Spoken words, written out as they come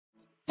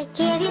I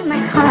gave you my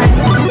heart.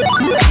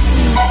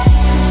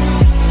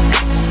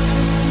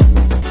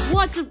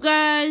 What's up,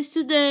 guys?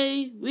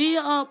 Today we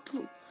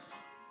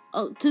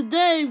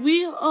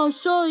are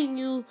showing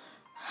you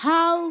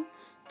how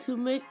to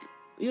make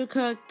your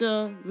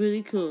character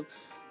really cool.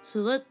 So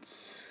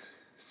let's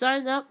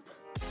sign up.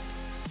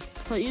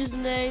 Put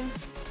username.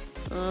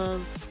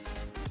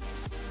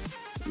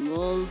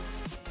 Lol.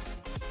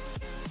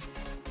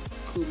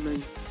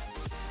 Coolman.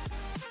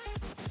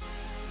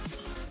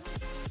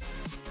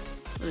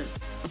 Okay,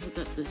 I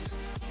forgot this.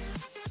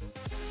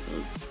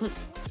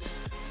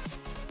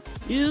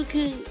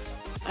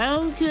 I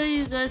don't care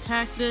you guys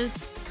hack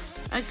this.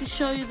 I can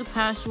show you the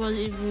password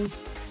even.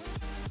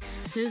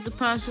 Here's the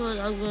password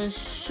I'm gonna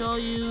show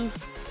you.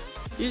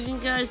 You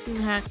guys can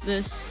hack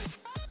this.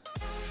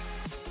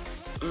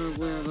 Or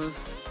whatever.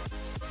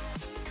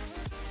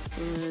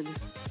 And,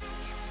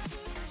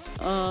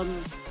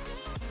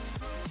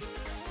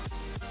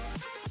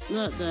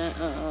 not that,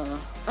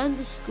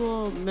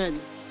 underscore men.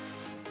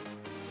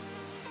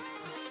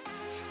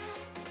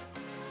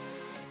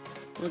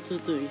 1, 2,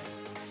 3.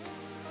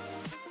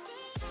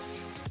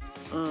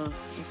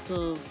 Let's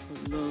go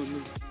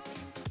alone.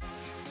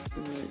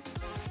 Alright,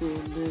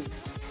 cool, live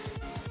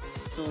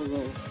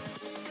solo.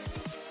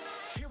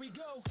 Here we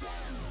go.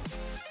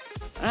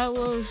 I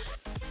will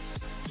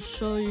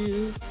show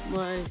you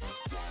my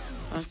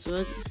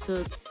password. So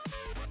it's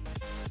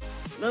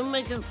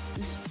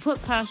just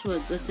put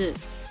password. That's it.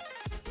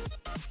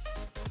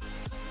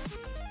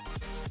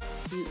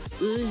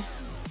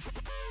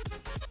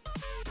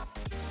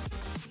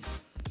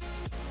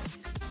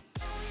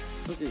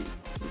 Okay.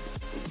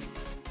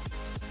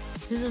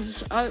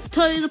 I'll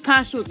tell you the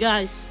password,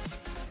 guys.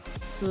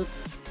 So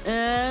it's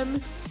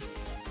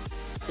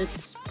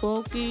it's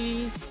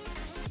Pokemon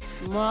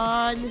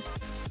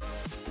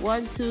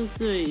 1, 2,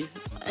 3,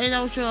 and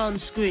I'll show it on the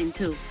screen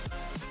too.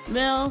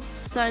 Mail,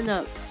 sign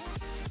up.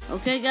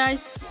 Okay,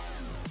 guys.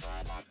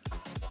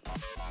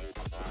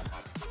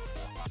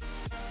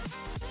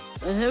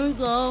 And here we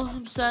go.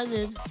 I'm signed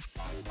in.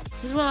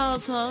 Here's my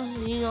avatar.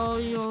 You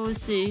always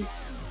see.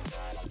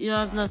 You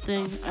have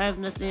nothing. I have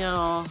nothing at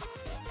all.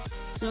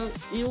 So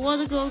you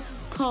want to go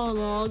call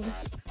log,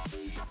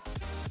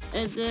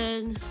 and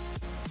then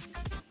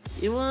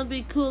you want to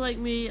be cool like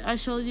me. I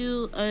showed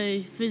you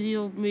a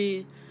video of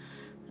me.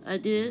 I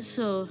did it,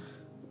 so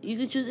you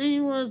can choose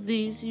any one of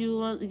these. You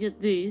want to get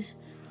these,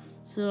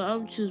 so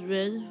I'll choose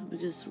red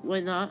because why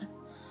not?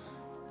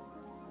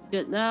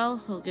 Get now,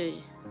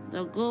 okay.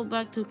 Now go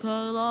back to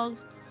call log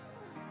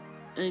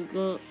and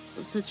go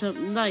search up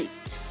night.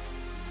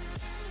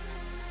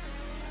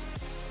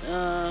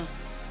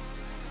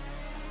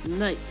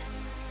 Night.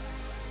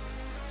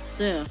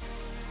 There.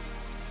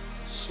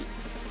 Shit.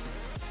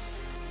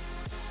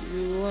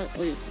 You want?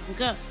 Oh, you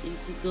forgot. You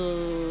need to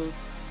go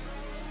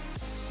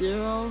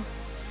 0,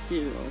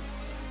 0.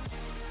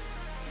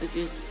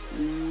 Okay.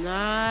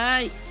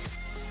 Night.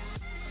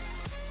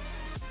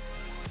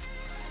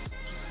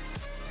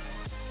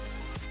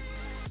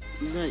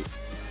 Night.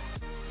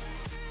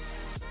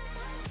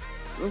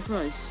 No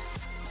price.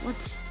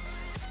 What?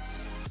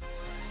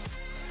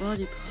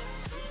 Body parts.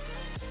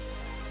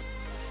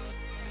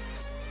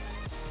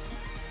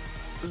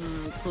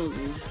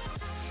 Clothing.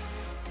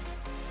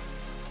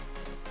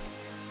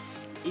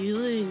 You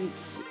really need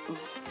to,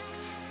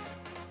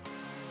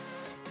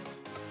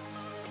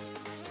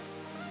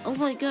 oh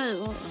my god.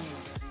 Well,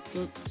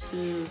 go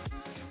to,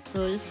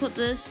 so just put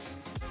this.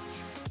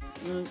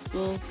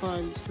 Go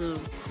find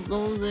some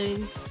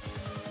clothing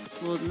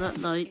for that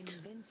night.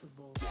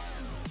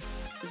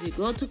 Okay,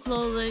 go to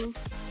clothing.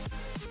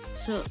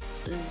 So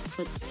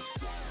put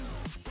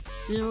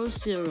 0,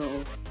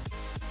 0.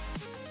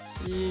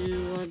 So you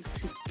want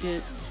to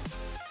get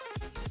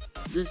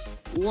this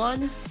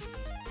one.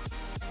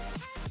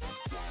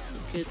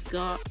 Okay, it's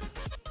got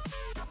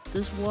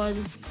this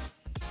one.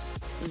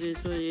 Okay,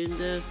 so you're in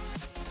there.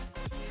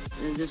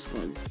 And this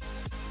one.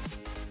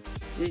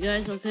 You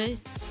guys okay?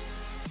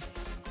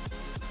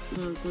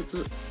 Now go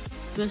to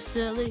best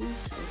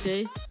settings,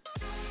 okay?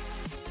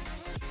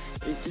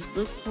 And just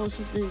look for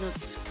something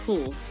that's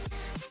cool.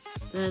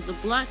 There's a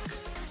black,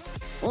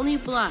 only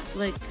black,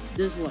 like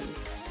this one.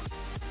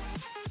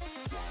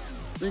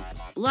 Like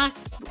black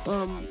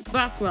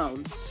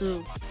background.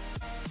 So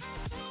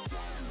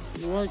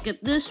you want to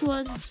get this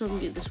one, so I'm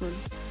gonna get this one.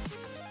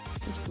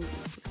 This one,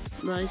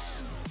 nice.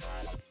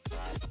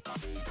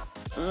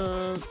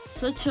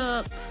 Such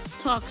a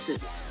toxic.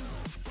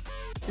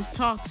 It's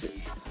toxic.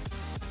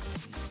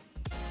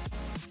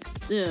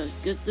 Yeah,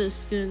 get this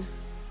skin.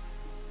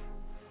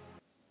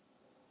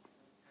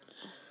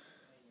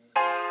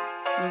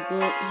 Now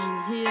go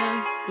in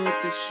here, go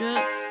to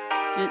shirt,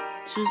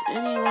 choose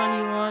any one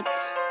you want.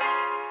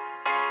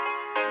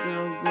 Then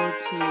I'll go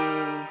to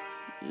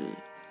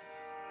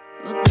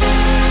what the